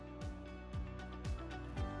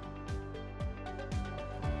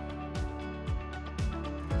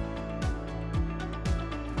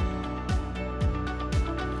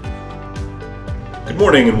Good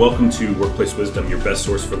morning and welcome to Workplace Wisdom, your best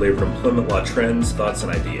source for labor and employment law trends, thoughts,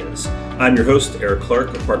 and ideas. I'm your host, Eric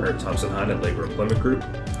Clark, a partner at Thompson Hine and Labor Employment Group.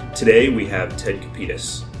 Today we have Ted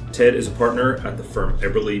Kapides. Ted is a partner at the firm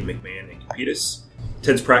Eberle, McMahon & Kapides.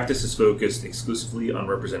 Ted's practice is focused exclusively on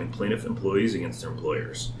representing plaintiff employees against their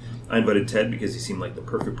employers. I invited Ted because he seemed like the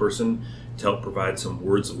perfect person to help provide some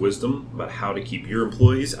words of wisdom about how to keep your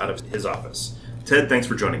employees out of his office. Ted, thanks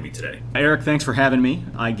for joining me today. Eric, thanks for having me.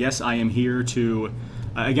 I guess I am here to,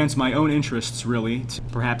 against my own interests really, to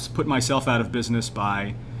perhaps put myself out of business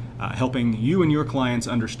by helping you and your clients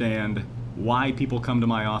understand why people come to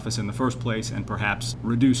my office in the first place and perhaps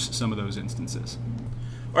reduce some of those instances.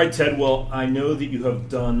 All right, Ted, well, I know that you have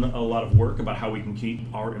done a lot of work about how we can keep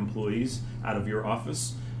our employees out of your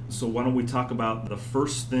office. So why don't we talk about the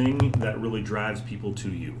first thing that really drives people to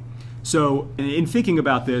you? So in thinking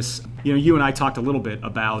about this, you and I talked a little bit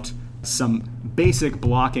about some basic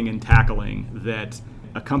blocking and tackling that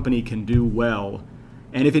a company can do well.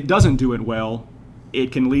 And if it doesn't do it well,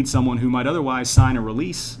 it can lead someone who might otherwise sign a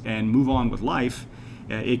release and move on with life.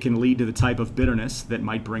 It can lead to the type of bitterness that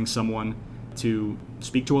might bring someone to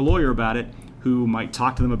speak to a lawyer about it, who might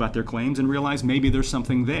talk to them about their claims and realize maybe there's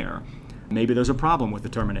something there. Maybe there's a problem with the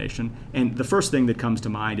termination. And the first thing that comes to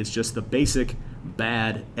mind is just the basic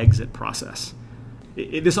bad exit process.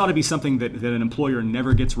 This ought to be something that an employer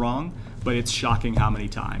never gets wrong, but it's shocking how many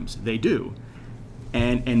times they do.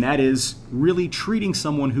 And that is really treating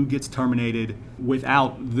someone who gets terminated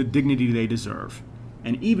without the dignity they deserve.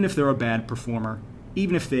 And even if they're a bad performer,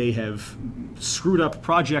 even if they have screwed up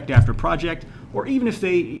project after project, or even if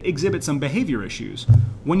they exhibit some behavior issues,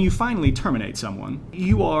 when you finally terminate someone,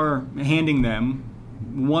 you are handing them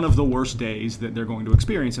one of the worst days that they're going to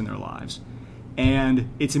experience in their lives. And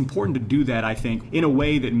it's important to do that, I think, in a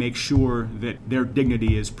way that makes sure that their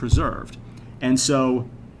dignity is preserved. And so,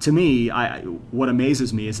 to me, what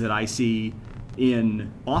amazes me is that I see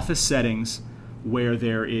in office settings where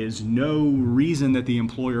there is no reason that the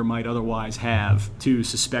employer might otherwise have to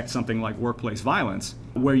suspect something like workplace violence,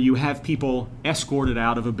 where you have people escorted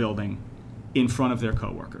out of a building in front of their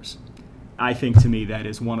coworkers. I think, to me, that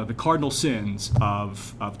is one of the cardinal sins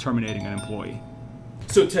of terminating an employee.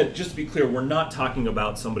 So, Ted, just to be clear, we're not talking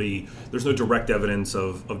about somebody, there's no direct evidence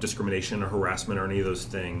of discrimination or harassment or any of those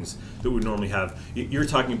things that we normally have. You're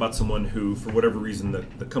talking about someone who, for whatever reason,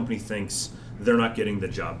 the company thinks they're not getting the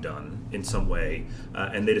job done in some way,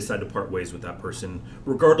 and they decide to part ways with that person,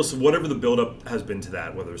 regardless of whatever the buildup has been to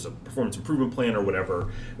that, whether it's a performance improvement plan or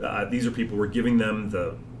whatever. These are people, we're giving them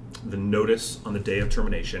the notice on the day of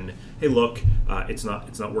termination. Hey, look, it's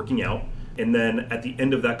not working out. And then at the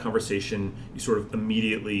end of that conversation, you sort of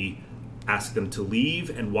immediately ask them to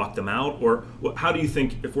leave and walk them out? Or how do you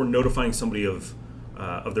think, if we're notifying somebody of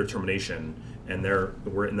their termination and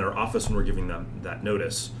we're in their office when we're giving them that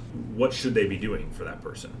notice, what should they be doing for that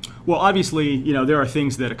person? Well, obviously, there are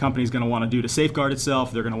things that a company is going to want to do to safeguard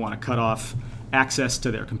itself. They're going to want to cut off access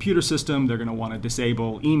to their computer system. They're going to want to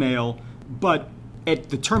disable email. But at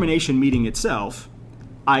the termination meeting itself,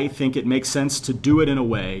 I think it makes sense to do it in a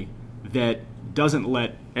way that doesn't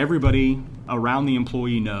let everybody around the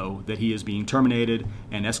employee know that he is being terminated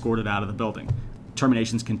and escorted out of the building.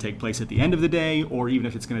 Terminations can take place at the end of the day, or even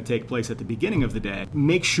if it's going to take place at the beginning of the day.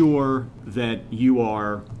 Make sure that you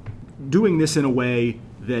are doing this in a way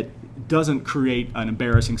that doesn't create an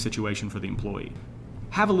embarrassing situation for the employee.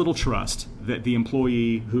 Have a little trust that the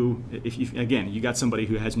employee who, if you got somebody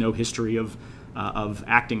who has no history of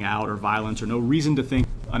acting out or violence or no reason to think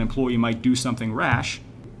an employee might do something rash,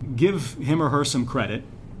 give him or her some credit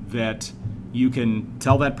that you can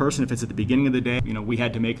tell that person if it's at the beginning of the day, we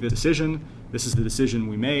had to make this decision. This is the decision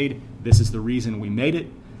we made. This is the reason we made it.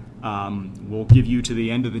 We'll give you to the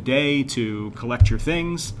end of the day to collect your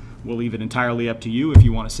things. We'll leave it entirely up to you if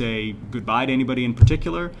you want to say goodbye to anybody in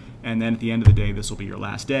particular. And then at the end of the day, this will be your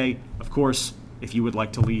last day. Of course, if you would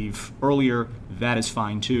like to leave earlier, that is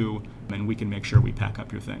fine too. And we can make sure we pack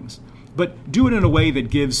up your things. But do it in a way that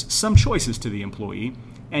gives some choices to the employee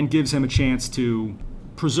and gives him a chance to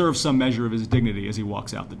preserve some measure of his dignity as he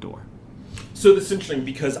walks out the door. So this is interesting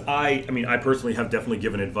because I personally have definitely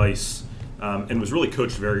given advice and was really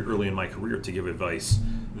coached very early in my career to give advice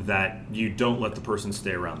that you don't let the person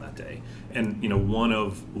stay around that day. And one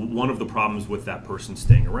of the problems with that person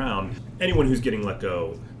staying around, anyone who's getting let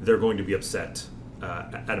go, they're going to be upset.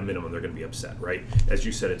 At a minimum, they're going to be upset, right? As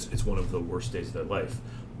you said, it's one of the worst days of their life.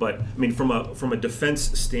 But from a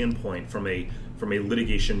defense standpoint, from a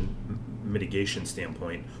litigation mitigation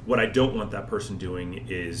standpoint, what I don't want that person doing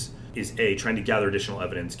is trying to gather additional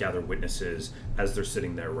evidence, gather witnesses as they're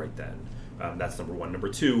sitting there right then. That's number one. Number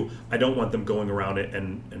two, I don't want them going around it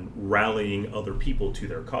and rallying other people to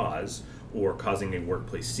their cause or causing a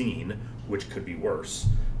workplace scene, which could be worse.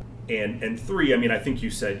 And three, I mean, I think you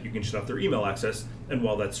said you can shut off their email access, and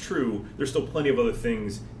while that's true, there's still plenty of other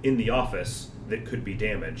things in the office that could be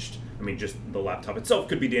damaged. I mean, just the laptop itself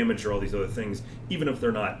could be damaged or all these other things, even if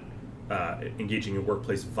they're not engaging in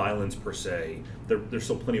workplace violence per se, there's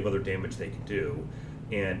still plenty of other damage they can do.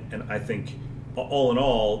 And I think all in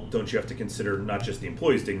all, don't you have to consider not just the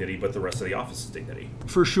employee's dignity, but the rest of the office's dignity?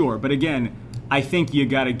 For sure. But again, I think you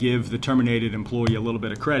got to give the terminated employee a little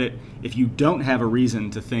bit of credit. If you don't have a reason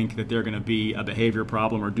to think that they're going to be a behavior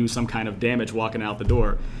problem or do some kind of damage walking out the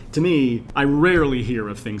door, to me, I rarely hear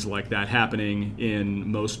of things like that happening in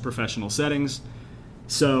most professional settings.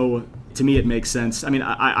 So to me, it makes sense. I mean,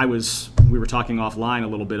 we were talking offline a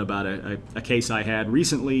little bit about a case I had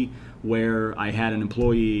recently where I had an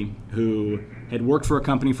employee who had worked for a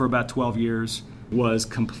company for about 12 years, was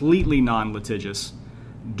completely non-litigious.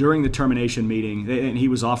 During the termination meeting, and he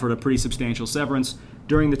was offered a pretty substantial severance.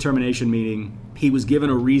 During the termination meeting, he was given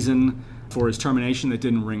a reason for his termination that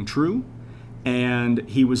didn't ring true, and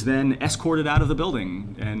he was then escorted out of the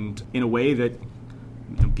building, and in a way that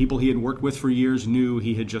people he had worked with for years knew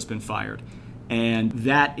he had just been fired. And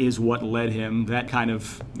that is what led him,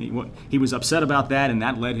 he was upset about that, and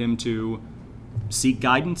that led him to seek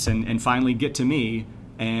guidance and finally get to me.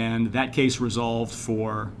 And that case resolved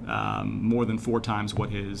for more than 4 times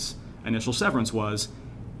what his initial severance was.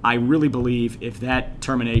 I really believe if that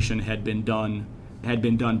termination had been done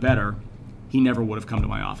better, he never would have come to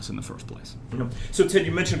my office in the first place. So Ted,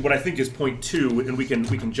 you mentioned what I think is point 2, and we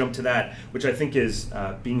can jump to that, which I think is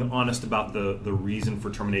being honest about the reason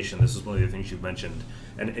for termination. This is one of the things you've mentioned,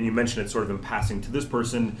 and you mentioned it sort of in passing to this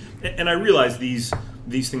person, and I realize these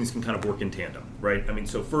things can kind of work in tandem, right? I mean,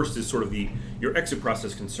 so first is sort of your exit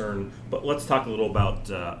process concern, but let's talk a little about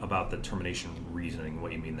the termination reasoning,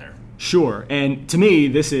 what you mean there. Sure, and to me,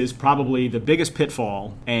 this is probably the biggest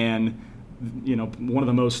pitfall, and one of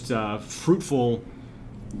the most fruitful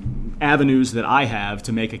avenues that I have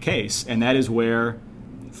to make a case, and that is where,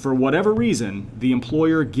 for whatever reason, the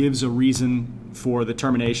employer gives a reason for the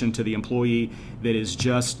termination to the employee that is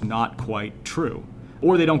just not quite true,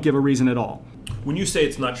 or they don't give a reason at all. When you say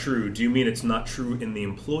it's not true, do you mean it's not true in the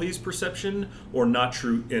employee's perception, or not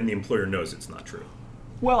true and the employer knows it's not true?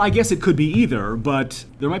 Well, I guess it could be either, but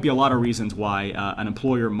there might be a lot of reasons why an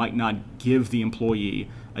employer might not give the employee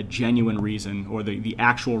a genuine reason or the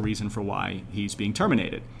actual reason for why he's being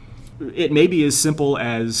terminated. It may be as simple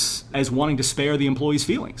as wanting to spare the employee's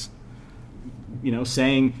feelings.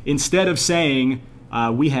 Instead of saying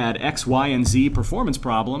we had X, Y, and Z performance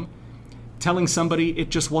problem, telling somebody it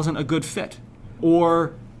just wasn't a good fit,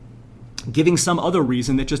 or giving some other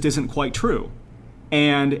reason that just isn't quite true.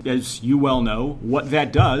 And as you well know, what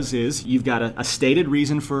that does is you've got a stated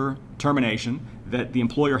reason for termination that the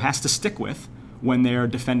employer has to stick with when they're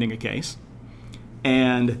defending a case.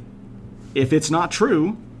 And if it's not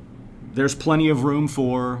true, there's plenty of room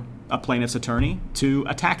for a plaintiff's attorney to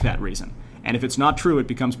attack that reason. And if it's not true, it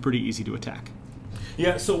becomes pretty easy to attack.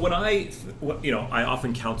 Yeah, so when I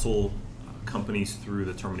often counsel companies through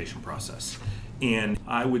the termination process. And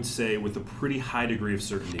I would say with a pretty high degree of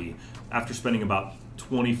certainty, after spending about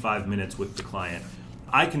 25 minutes with the client,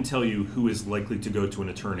 I can tell you who is likely to go to an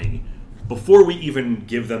attorney before we even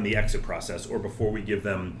give them the exit process or before we give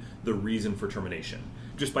them the reason for termination,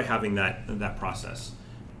 just by having that process,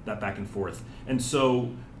 that back and forth. And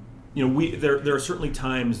so, there are certainly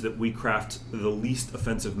times that we craft the least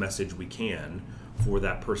offensive message we can for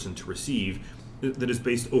that person to receive that is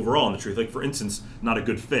based overall on the truth. Like, for instance, not a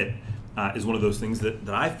good fit is one of those things that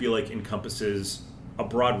I feel like encompasses a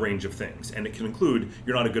broad range of things. And it can include,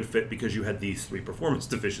 you're not a good fit because you had these 3 performance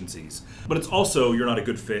deficiencies. But it's also, you're not a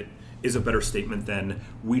good fit is a better statement than,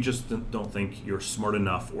 we just don't think you're smart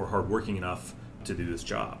enough or hardworking enough to do this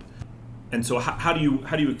job. And so how do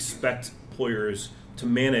you expect employers to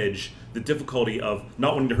manage the difficulty of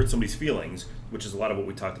not wanting to hurt somebody's feelings, which is a lot of what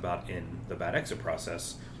we talked about in the bad exit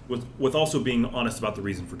process, with also being honest about the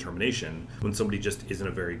reason for termination when somebody just isn't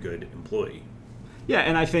a very good employee? Yeah,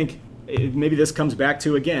 and I think maybe this comes back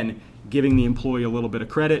to, again, giving the employee a little bit of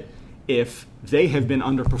credit. If they have been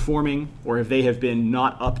underperforming or if they have been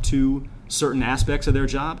not up to certain aspects of their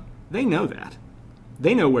job, they know that.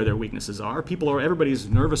 They know where their weaknesses are. Everybody's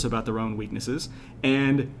nervous about their own weaknesses,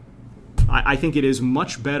 and I think it is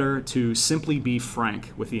much better to simply be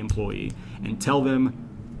frank with the employee and tell them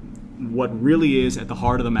what really is at the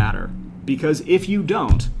heart of the matter. Because if you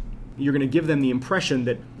don't, you're going to give them the impression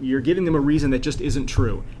that you're giving them a reason that just isn't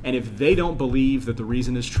true. And if they don't believe that the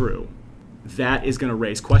reason is true, that is going to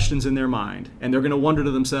raise questions in their mind. And they're going to wonder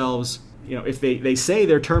to themselves, if they say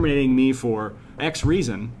they're terminating me for X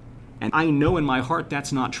reason, and I know in my heart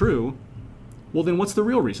that's not true, well, then what's the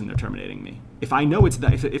real reason they're terminating me? If I know it's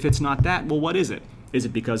that, if it's not that, well, what is it? Is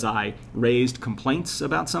it because I raised complaints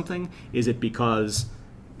about something? Is it because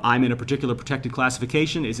I'm in a particular protected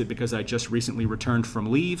classification? Is it because I just recently returned from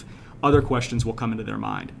leave? Other questions will come into their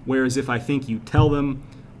mind. Whereas if I think you tell them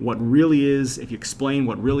what really is, if you explain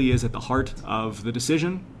what really is at the heart of the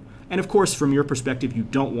decision, and of course, from your perspective, you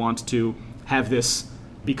don't want to have this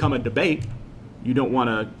become a debate. You don't want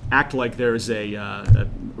to act like there's a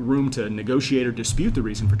room to negotiate or dispute the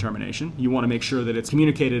reason for termination. You want to make sure that it's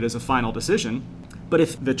communicated as a final decision. But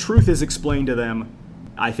if the truth is explained to them,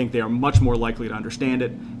 I think they are much more likely to understand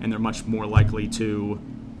it, and they're much more likely to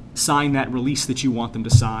sign that release that you want them to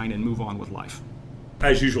sign and move on with life.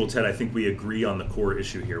 As usual, Ted, I think we agree on the core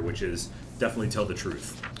issue here, which is definitely tell the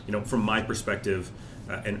truth. From my perspective,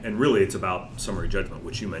 and really it's about summary judgment,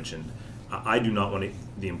 which you mentioned, I do not want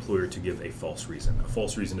the employer to give a false reason. A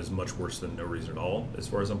false reason is much worse than no reason at all, as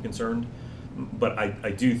far as I'm concerned. But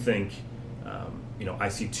I do think, I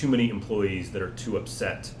see too many employees that are too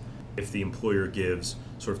upset if the employer gives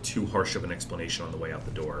sort of too harsh of an explanation on the way out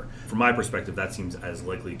the door. From my perspective, that seems as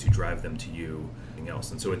likely to drive them to you as anything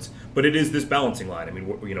else. And so but it is this balancing line. I mean,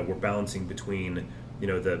 we're balancing between,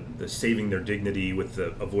 the saving their dignity with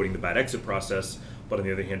the avoiding the bad exit process, but on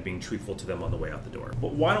the other hand, being truthful to them on the way out the door.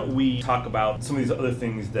 But why don't we talk about some of these other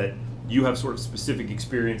things that you have sort of specific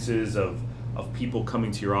experiences of people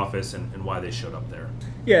coming to your office and why they showed up there?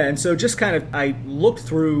 Yeah, and so just I looked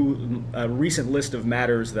through a recent list of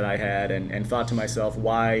matters that I had and thought to myself,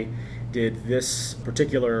 why did this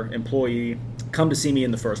particular employee come to see me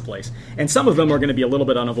in the first place? And some of them are going to be a little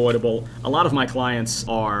bit unavoidable. A lot of my clients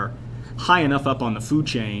are high enough up on the food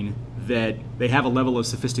chain that they have a level of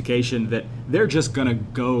sophistication that they're just going to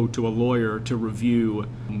go to a lawyer to review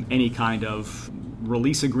any kind of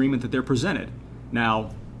release agreement that they're presented.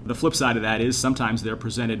 Now, the flip side of that is sometimes they're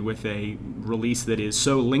presented with a release that is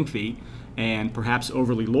so lengthy and perhaps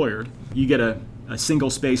overly lawyered. You get a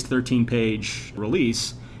single-spaced 13-page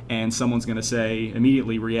release, and someone's going to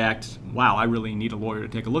immediately react, wow, I really need a lawyer to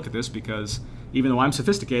take a look at this because even though I'm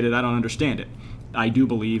sophisticated, I don't understand it. I do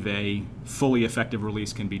believe a fully effective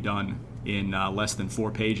release can be done in less than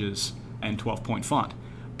 4 pages and 12-point font.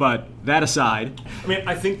 But that aside, I mean,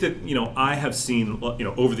 I think that, I have seen,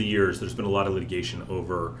 over the years, there's been a lot of litigation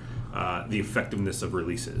over the effectiveness of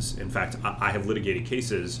releases. In fact, I have litigated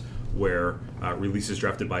cases where releases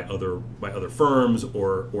drafted by other firms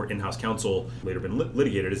or in-house counsel later been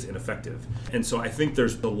litigated as ineffective. And so I think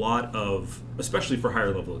there's a lot of, especially for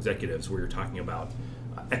higher level executives, where you're talking about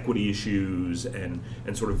equity issues and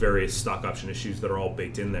sort of various stock option issues that are all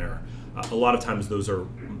baked in there. A lot of times those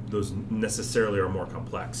necessarily are more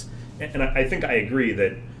complex. And I think I agree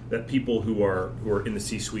that people who are in the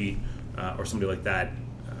C-suite or somebody like that,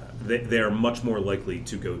 they are much more likely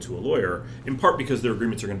to go to a lawyer, in part because their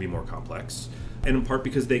agreements are going to be more complex, and in part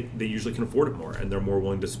because they usually can afford it more, and they're more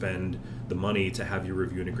willing to spend the money to have you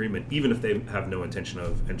review an agreement, even if they have no intention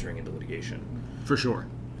of entering into litigation. For sure.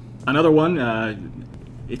 Another one,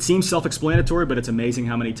 it seems self-explanatory, but it's amazing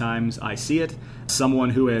how many times I see it.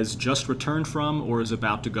 Someone who has just returned from or is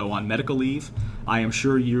about to go on medical leave. I am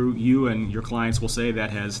sure you and your clients will say that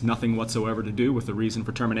has nothing whatsoever to do with the reason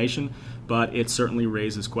for termination, but it certainly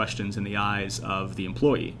raises questions in the eyes of the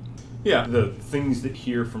employee. Yeah, the things that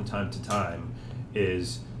hear from time to time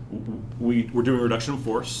is we're doing a reduction of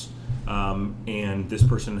force, and this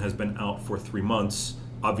person has been out for 3 months.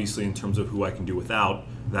 Obviously, in terms of who I can do without,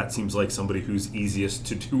 that seems like somebody who's easiest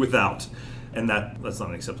to do without. And that's not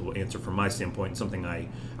an acceptable answer from my standpoint, something I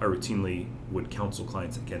routinely would counsel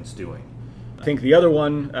clients against doing. I think the other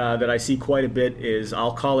one that I see quite a bit is,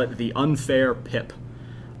 I'll call it the unfair PIP.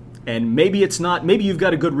 And maybe you've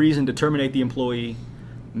got a good reason to terminate the employee.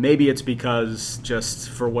 Maybe it's because just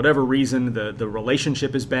for whatever reason the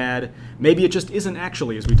relationship is bad. Maybe it just isn't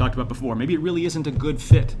actually, as we talked about before. Maybe it really isn't a good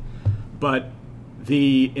fit. But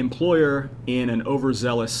the employer, in an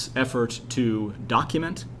overzealous effort to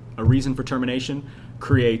document a reason for termination,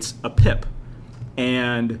 creates a PIP.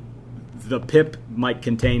 And the PIP might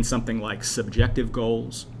contain something like subjective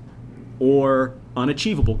goals or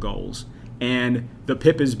unachievable goals. And the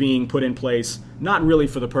PIP is being put in place not really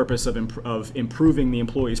for the purpose of improving the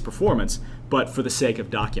employee's performance, but for the sake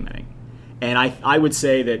of documenting. And I would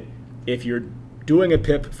say that if you're doing a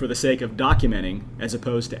PIP for the sake of documenting as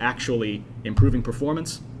opposed to actually improving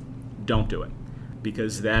performance, don't do it.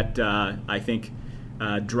 Because that, I think,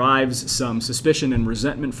 drives some suspicion and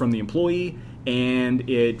resentment from the employee, and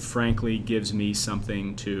it frankly gives me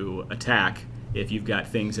something to attack if you've got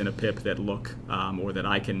things in a PIP that look or that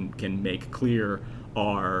I can make clear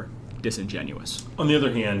are disingenuous. On the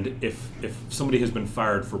other hand, if somebody has been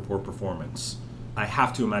fired for poor performance, I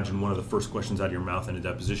have to imagine one of the first questions out of your mouth in a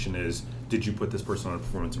deposition is, did you put this person on a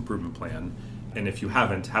performance improvement plan? And if you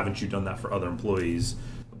haven't you done that for other employees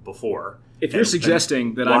before? If you're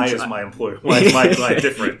suggesting that why is my client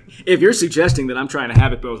different? If you're suggesting that I'm trying to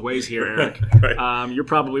have it both ways here, Eric, right. You're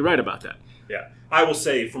probably right about that. Yeah, I will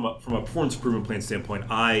say from a performance improvement plan standpoint,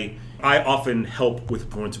 I often help with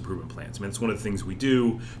performance improvement plans. I mean, it's one of the things we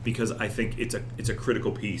do because I think it's a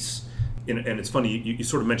critical piece. And it's funny, you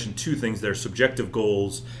sort of mentioned two things there: subjective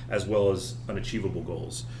goals as well as unachievable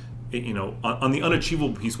goals. On the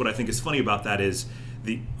unachievable piece, what I think is funny about that is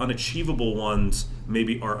the unachievable ones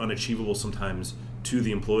maybe are unachievable sometimes to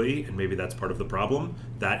the employee, and maybe that's part of the problem.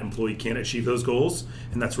 That employee can't achieve those goals,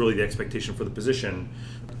 and that's really the expectation for the position.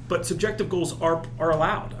 But subjective goals are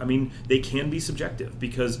allowed. I mean, they can be subjective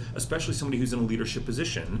because, especially somebody who's in a leadership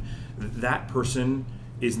position, that person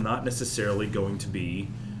is not necessarily going to be.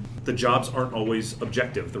 The jobs aren't always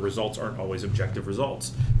objective. The results aren't always objective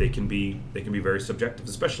results. They can be very subjective,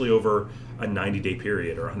 especially over a 90-day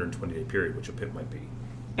period or 120-day period, which a PIP might be.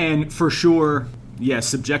 And for sure, yes,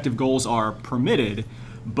 subjective goals are permitted,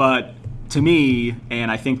 but to me,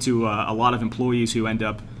 and I think to a lot of employees who end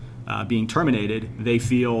up being terminated, they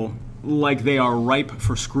feel like they are ripe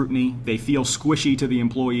for scrutiny. They feel squishy to the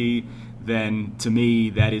employee. Then to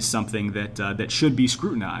me, that is something that should be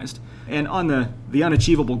scrutinized. And on the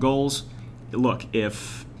unachievable goals, look,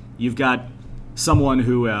 if you've got someone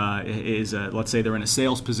who is, let's say they're in a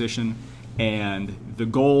sales position, and the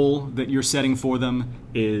goal that you're setting for them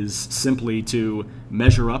is simply to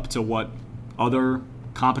measure up to what other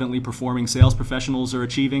competently performing sales professionals are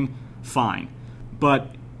achieving, fine.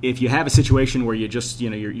 But if you have a situation where you just,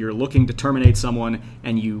 you're looking to terminate someone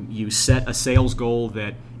and you set a sales goal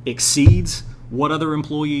that exceeds what other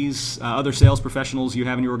employees, other sales professionals you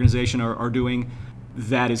have in your organization are doing,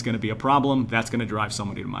 that is going to be a problem. That's going to drive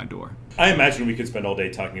somebody to my door. I imagine we could spend all day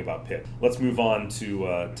talking about PIP. Let's move on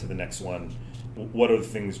to the next one. What other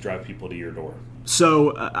things drive people to your door?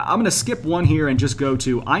 So I'm going to skip one here and just go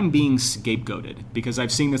to I'm being scapegoated, because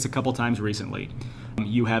I've seen this a couple times recently.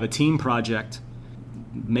 You have a team project,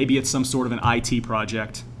 maybe it's some sort of an IT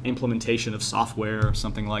project, implementation of software or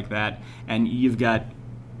something like that, and you've got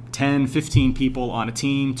 10, 15 people on a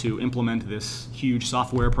team to implement this huge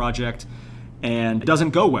software project, and it doesn't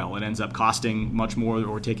go well. It ends up costing much more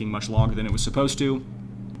or taking much longer than it was supposed to,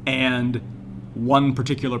 and one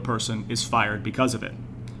particular person is fired because of it.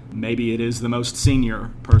 Maybe it is the most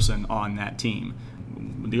senior person on that team,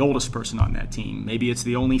 the oldest person on that team. Maybe it's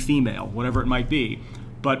the only female, whatever it might be.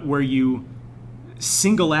 But where you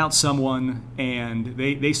single out someone and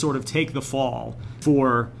they sort of take the fall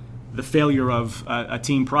for the failure of a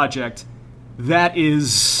team project, that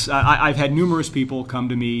is, I've had numerous people come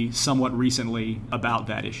to me somewhat recently about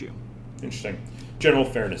that issue. Interesting. General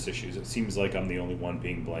fairness issues. It seems like I'm the only one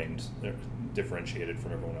being blamed, differentiated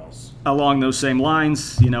from everyone else. Along those same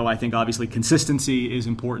lines, I think obviously consistency is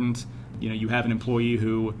important. You have an employee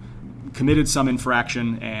who committed some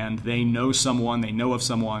infraction and they know of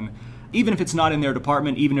someone, even if it's not in their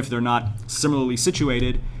department, even if they're not similarly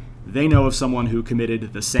situated, they know of someone who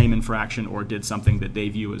committed the same infraction or did something that they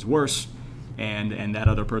view as worse, and that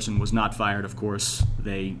other person was not fired. Of course,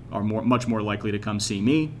 they are much more likely to come see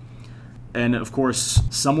me. And of course,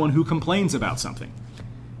 someone who complains about something,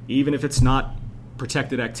 even if it's not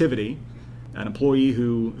protected activity, an employee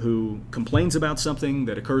who complains about something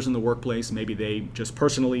that occurs in the workplace, maybe they just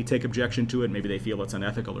personally take objection to it, maybe they feel it's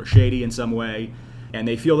unethical or shady in some way, and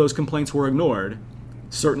they feel those complaints were ignored,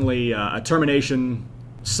 certainly a termination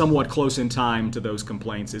somewhat close in time to those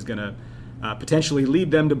complaints is going to potentially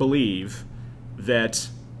lead them to believe that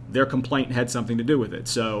their complaint had something to do with it.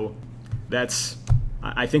 So that's,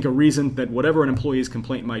 I think, a reason that whatever an employee's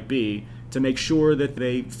complaint might be, to make sure that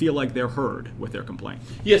they feel like they're heard with their complaint.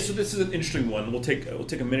 Yeah, so this is an interesting one. We'll take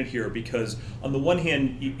a minute here because on the one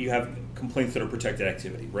hand, you have complaints that are protected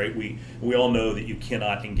activity, right? We all know that you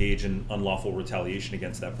cannot engage in unlawful retaliation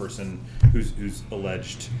against that person who's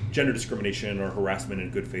alleged gender discrimination or harassment in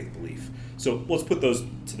good faith belief. So let's put those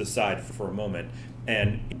to the side for a moment.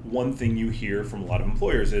 And one thing you hear from a lot of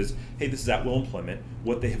employers is, hey, this is at-will employment.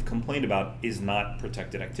 What they have complained about is not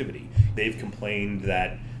protected activity. They've complained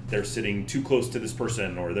that they're sitting too close to this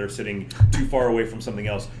person, or they're sitting too far away from something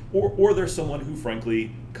else, or there's someone who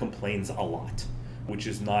frankly complains a lot, which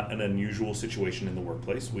is not an unusual situation in the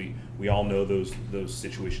workplace. We all know those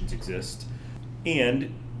situations exist,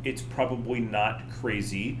 and it's probably not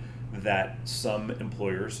crazy that some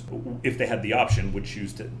employers, if they had the option, would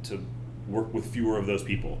choose to work with fewer of those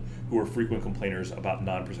people who are frequent complainers about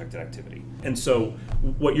non-protected activity. And so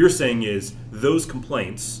what you're saying is those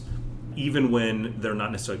complaints, even when they're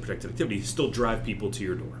not necessarily protected activity, still drive people to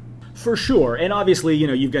your door. For sure. And obviously,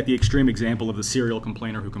 you've got the extreme example of the serial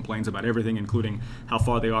complainer who complains about everything, including how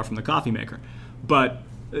far they are from the coffee maker. But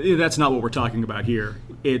that's not what we're talking about here.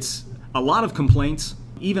 It's a lot of complaints.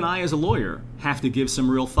 Even I, as a lawyer, have to give some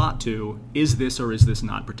real thought to, is this or is this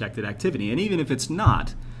not protected activity? And even if it's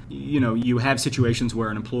not, you have situations where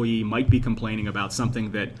an employee might be complaining about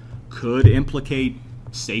something that could implicate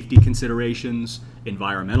safety considerations,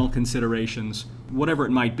 environmental considerations, whatever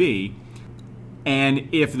it might be. And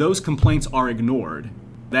if those complaints are ignored,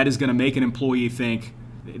 that is going to make an employee think,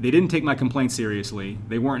 they didn't take my complaint seriously,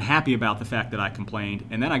 they weren't happy about the fact that I complained,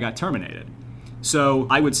 and then I got terminated. So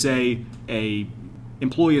I would say a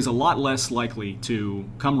employee is a lot less likely to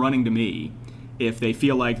come running to me if they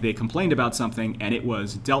feel like they complained about something and it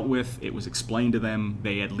was dealt with, it was explained to them,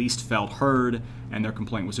 they at least felt heard, and their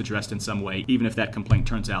complaint was addressed in some way, even if that complaint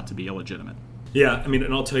turns out to be illegitimate. Yeah,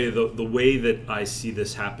 and I'll tell you, the way that I see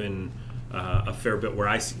this happen a fair bit, where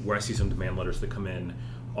I see some demand letters that come in,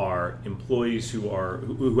 are employees who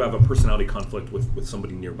have a personality conflict with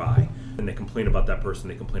somebody nearby, and they complain about that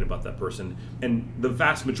person, and the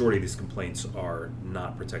vast majority of these complaints are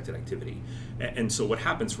not protected activity. And so what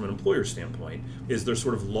happens from an employer standpoint is they're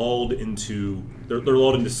sort of lulled into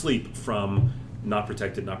sleep from not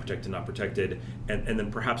protected, and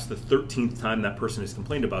then perhaps the 13th time that person has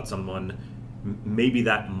complained about someone, maybe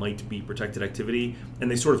that might be protected activity, and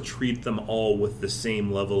they sort of treat them all with the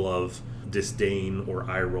same level of disdain or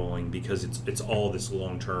eye rolling because it's all this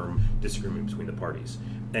long-term disagreement between the parties.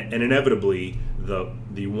 And inevitably,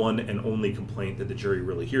 the one and only complaint that the jury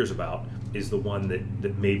really hears about is the one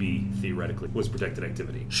that maybe theoretically was protected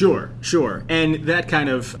activity. Sure. And that kind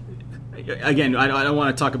of, again, I don't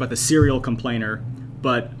want to talk about the serial complainer,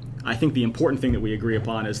 but I think the important thing that we agree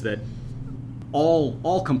upon is that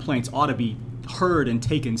all complaints ought to be heard and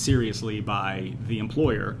taken seriously by the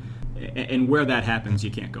employer, and where that happens, you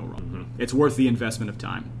can't go wrong. Mm-hmm. It's worth the investment of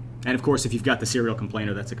time. And of course, if you've got the serial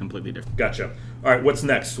complainer, that's a completely different. Gotcha. All right, what's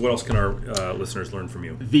next? What else can our listeners learn from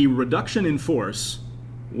you? The reduction in force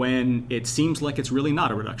when it seems like it's really not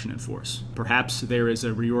a reduction in force. Perhaps there is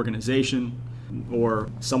a reorganization, or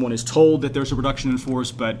someone is told that there's a reduction in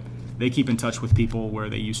force, but they keep in touch with people where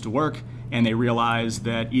they used to work, and they realize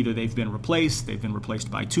that either they've been replaced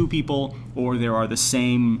by 2 people, or there are the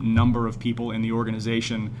same number of people in the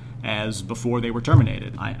organization as before they were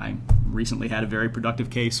terminated. I recently had a very productive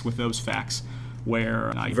case with those facts,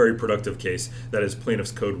 where very productive case, that is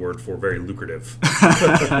plaintiff's code word for very lucrative.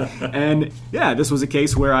 And yeah, this was a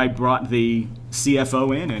case where I brought the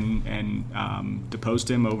CFO in and deposed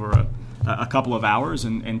him over a couple of hours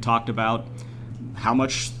and talked about how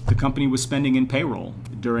much the company was spending in payroll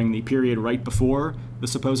during the period right before the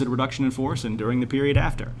supposed reduction in force and during the period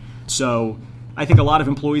after. So I think a lot of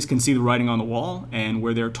employees can see the writing on the wall, and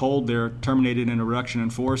where they're told they're terminated in a reduction in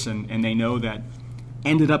force and they know that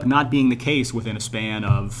ended up not being the case within a span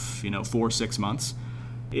of 4 or 6 months,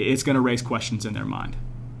 it's going to raise questions in their mind.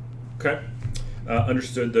 Okay,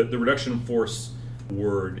 understood. The reduction in force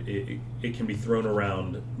word, it can be thrown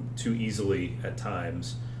around too easily at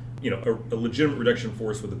times. A legitimate reduction in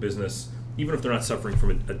force with a business, even if they're not suffering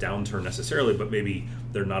from a downturn necessarily, but maybe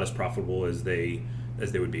they're not as profitable as they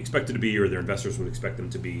would be expected to be, or their investors would expect them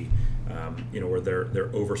to be, or they're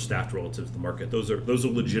overstaffed relative to the market. Those are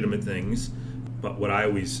legitimate things. But what I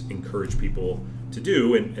always encourage people to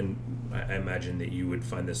do, and I imagine that you would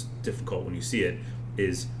find this difficult when you see it,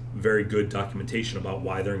 is very good documentation about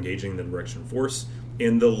why they're engaging in the reduction in force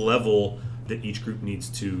and the level that each group needs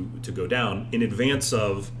to go down in advance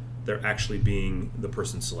of there actually being the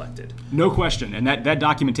person selected. No question. And that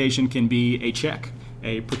documentation can be a check,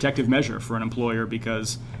 a protective measure for an employer,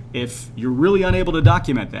 because if you're really unable to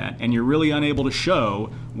document that and you're really unable to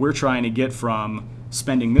show we're trying to get from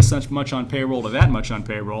spending this much on payroll to that much on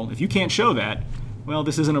payroll, if you can't show that, well,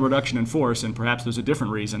 this isn't a reduction in force, and perhaps there's a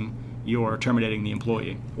different reason you're terminating the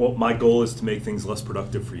employee. Well, my goal is to make things less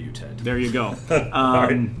productive for you, Ted. There you go.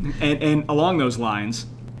 And along those lines,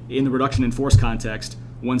 in the reduction in force context,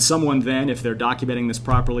 when someone then, if they're documenting this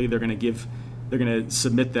properly, they're going to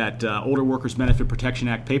submit that Older Workers Benefit Protection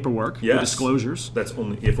Act paperwork, the disclosures. That's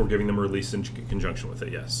only if we're giving them a release in conjunction with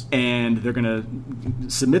it, yes. And they're going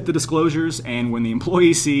to submit the disclosures, and when the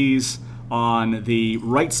employee sees on the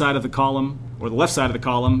right side of the column or the left side of the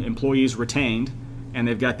column, employees retained, and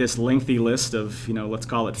they've got this lengthy list of, let's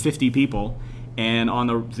call it 50 people, and on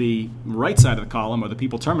the right side of the column are the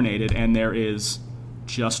people terminated, and there is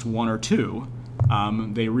just one or two,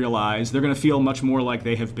 they realize they're going to feel much more like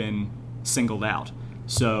they have been singled out.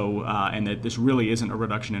 So, and that this really isn't a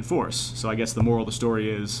reduction in force. So I guess the moral of the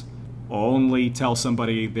story is only tell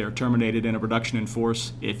somebody they're terminated in a reduction in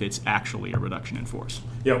force if it's actually a reduction in force.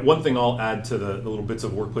 Yeah, one thing I'll add to the little bits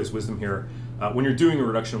of workplace wisdom here, when you're doing a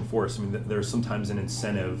reduction in force, I mean, there's sometimes an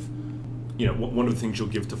incentive. One of the things you'll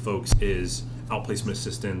give to folks is outplacement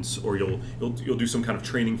assistance, or you'll do some kind of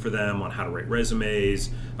training for them on how to write resumes,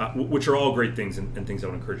 which are all great things and things I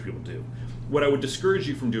would encourage people to do. What I would discourage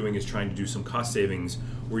you from doing is trying to do some cost savings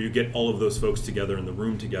where you get all of those folks together in the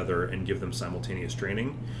room together and give them simultaneous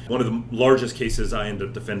training. One of the largest cases I ended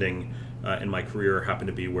up defending in my career happened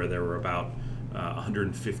to be where there were about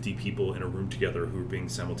 150 people in a room together who were being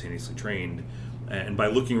simultaneously trained. And by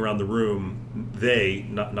looking around the room, they,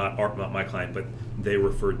 not my client, but they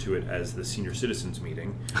referred to it as the senior citizens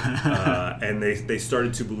meeting. And they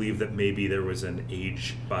started to believe that maybe there was an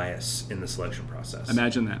age bias in the selection process.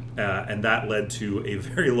 Imagine that. And that led to a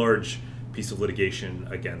very large piece of litigation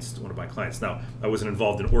against one of my clients. Now, I wasn't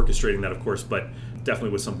involved in orchestrating that, of course, but definitely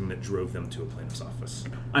was something that drove them to a plaintiff's office.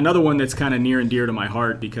 Another one that's kind of near and dear to my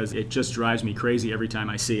heart because it just drives me crazy every time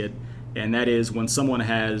I see it, and that is when someone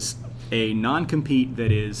has a non-compete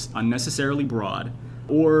that is unnecessarily broad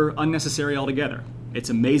or unnecessary altogether. It's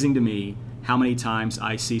amazing to me how many times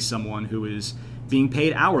I see someone who is being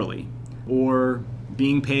paid hourly or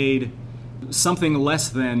being paid something less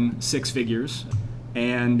than six figures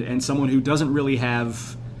and someone who doesn't really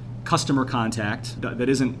have customer contact, that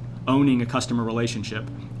isn't owning a customer relationship,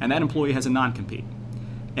 and that employee has a non-compete.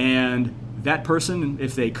 And that person,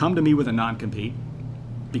 if they come to me with a non-compete,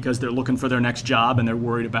 because they're looking for their next job and they're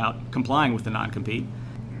worried about complying with the non-compete,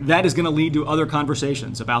 that is going to lead to other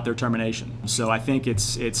conversations about their termination. So I think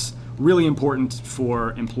it's really important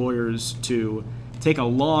for employers to take a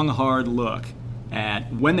long, hard look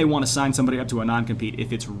at when they want to sign somebody up to a non-compete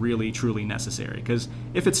if it's really, truly necessary. Because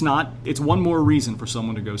if it's not, it's one more reason for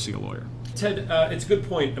someone to go see a lawyer. Ted, it's a good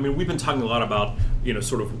point. I mean, we've been talking a lot about,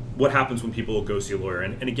 sort of what happens when people go see a lawyer.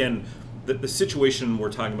 And again, the situation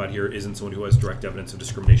we're talking about here isn't someone who has direct evidence of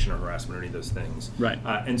discrimination or harassment or any of those things. Right.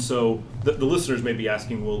 And so the listeners may be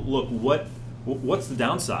asking, well, look, what's the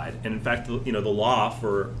downside? And in fact, the law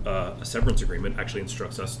for a severance agreement actually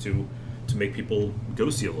instructs us to make people go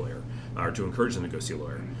see a lawyer, or to encourage them to go see a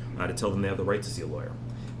lawyer, to tell them they have the right to see a lawyer.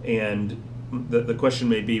 And the question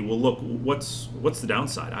may be, well, look, what's the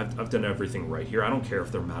downside? I've done everything right here. I don't care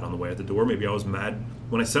if they're mad on the way out the door. Maybe I was mad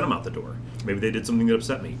when I sent them out the door. Maybe they did something that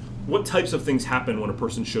upset me. What types of things happen when a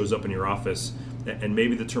person shows up in your office and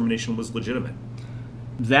maybe the termination was legitimate?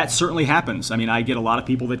 That certainly happens. I mean, I get a lot of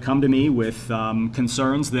people that come to me with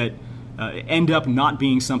concerns that end up not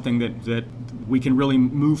being something that we can really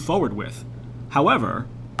move forward with. However,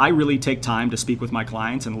 I really take time to speak with my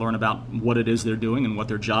clients and learn about what it is they're doing and what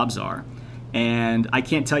their jobs are. And I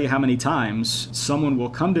can't tell you how many times someone will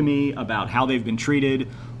come to me about how they've been treated,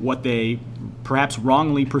 what they perhaps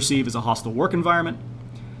wrongly perceive as a hostile work environment.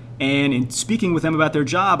 And in speaking with them about their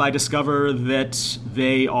job, I discover that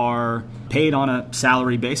they are paid on a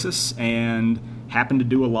salary basis and happen to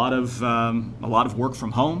do a lot of work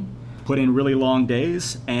from home, put in really long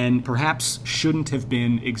days, and perhaps shouldn't have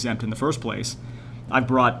been exempt in the first place. I've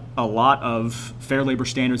brought a lot of Fair Labor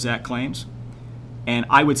Standards Act claims, and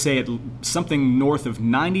I would say something north of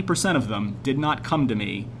 90% of them did not come to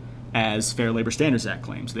me as Fair Labor Standards Act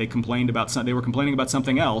claims. They were complaining about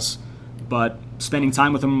something else, but spending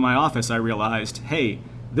time with them in my office, I realized, hey,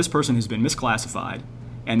 this person has been misclassified,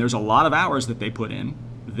 and there's a lot of hours that they put in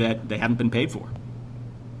that they haven't been paid for.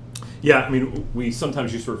 Yeah, I mean, we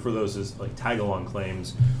sometimes used to refer those as like tag-along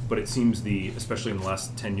claims, but it seems especially in the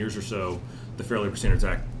last 10 years or so, the Fair Labor Standards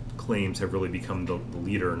Act claims have really become the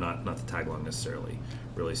leader, not the tag-along necessarily,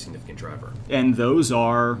 really a significant driver. And those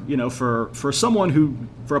are, for someone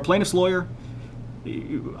for a plaintiff's lawyer,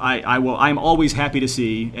 I'm always happy to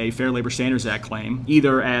see a Fair Labor Standards Act claim,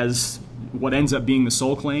 either as what ends up being the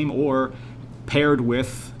sole claim or paired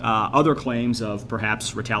with other claims of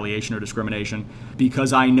perhaps retaliation or discrimination,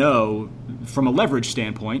 because I know from a leverage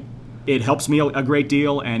standpoint, it helps me a great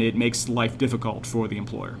deal and it makes life difficult for the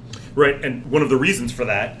employer. Right, and one of the reasons for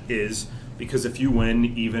that is because if you win,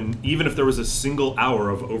 even if there was a single hour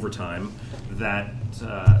of overtime that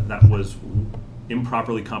was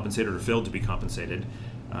improperly compensated or failed to be compensated,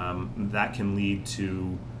 that can lead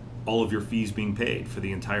to all of your fees being paid for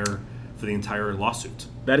the entire lawsuit.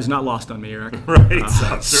 That is not lost on me, Eric. Right,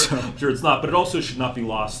 I'm sure it's not, but it also should not be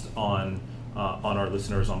lost on our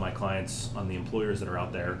listeners, on my clients, on the employers that are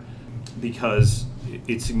out there, because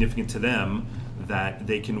it's significant to them that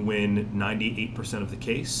they can win 98% of the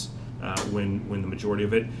case win the majority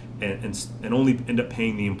of it, and only end up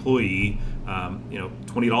paying the employee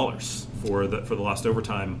 $20 for the lost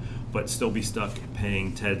overtime, but still be stuck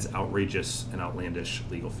paying Ted's outrageous and outlandish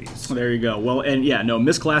legal fees. Well, there you go. Well, and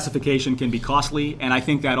misclassification can be costly, and I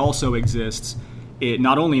think that also exists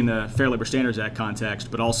not only in the Fair Labor Standards Act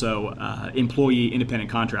context, but also employee independent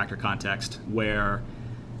contractor context, where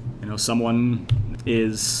someone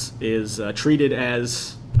is treated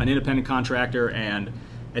as an independent contractor, and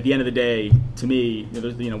at the end of the day, to me,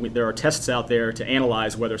 there are tests out there to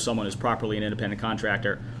analyze whether someone is properly an independent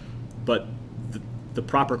contractor, but the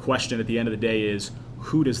proper question at the end of the day is,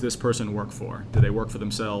 who does this person work for? Do they work for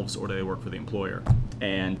themselves or do they work for the employer?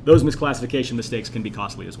 And those misclassification mistakes can be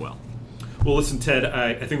costly as well. Well, listen, Ted,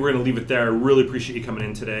 I think we're going to leave it there. I really appreciate you coming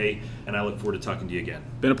in today, and I look forward to talking to you again.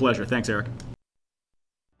 Been a pleasure. Thanks, Eric.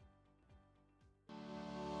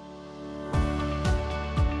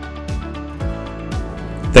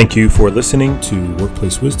 Thank you for listening to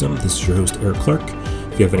Workplace Wisdom. This is your host, Eric Clark.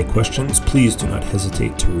 If you have any questions, please do not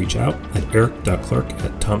hesitate to reach out at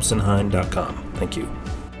eric.clark@thompsonhine.com. Thank you.